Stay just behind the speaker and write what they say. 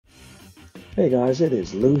Hey guys, it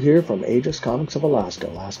is Lou here from Aegis Comics of Alaska,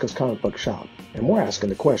 Alaska's comic book shop, and we're asking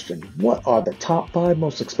the question, what are the top 5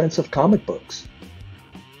 most expensive comic books?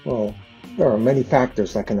 Well, there are many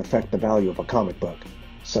factors that can affect the value of a comic book,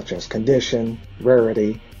 such as condition,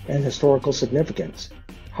 rarity, and historical significance.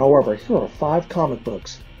 However, here are 5 comic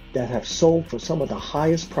books that have sold for some of the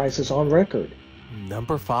highest prices on record.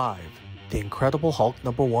 Number 5. The Incredible Hulk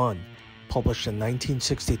number 1. Published in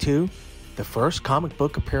 1962, the first comic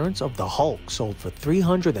book appearance of the Hulk sold for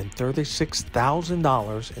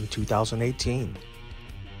 $336,000 in 2018.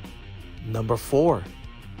 Number 4.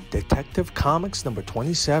 Detective Comics number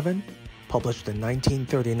 27. Published in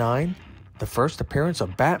 1939, the first appearance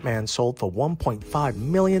of Batman sold for $1.5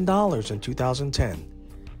 million in 2010.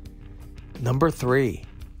 Number 3.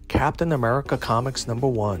 Captain America Comics number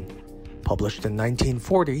 1. Published in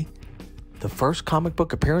 1940, the first comic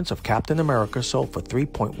book appearance of Captain America sold for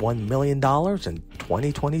 $3.1 million in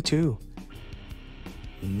 2022.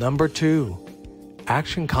 Number 2.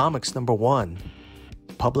 Action Comics number 1.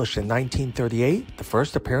 Published in 1938, the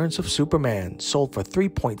first appearance of Superman sold for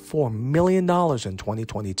 $3.4 million in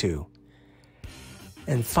 2022.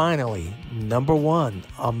 And finally, number 1.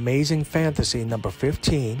 Amazing Fantasy number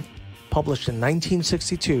 15. Published in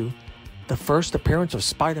 1962, the first appearance of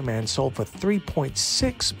Spider-Man sold for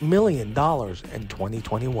 $3.6 million in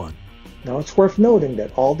 2021. Now it's worth noting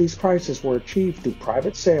that all these prices were achieved through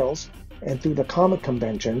private sales and through the comic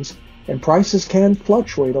conventions, and prices can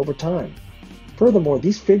fluctuate over time. Furthermore,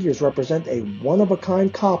 these figures represent a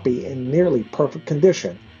one-of-a-kind copy in nearly perfect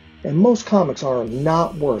condition, and most comics are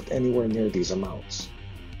not worth anywhere near these amounts.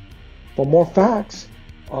 For more facts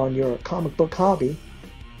on your comic book hobby,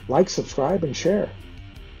 like, subscribe, and share.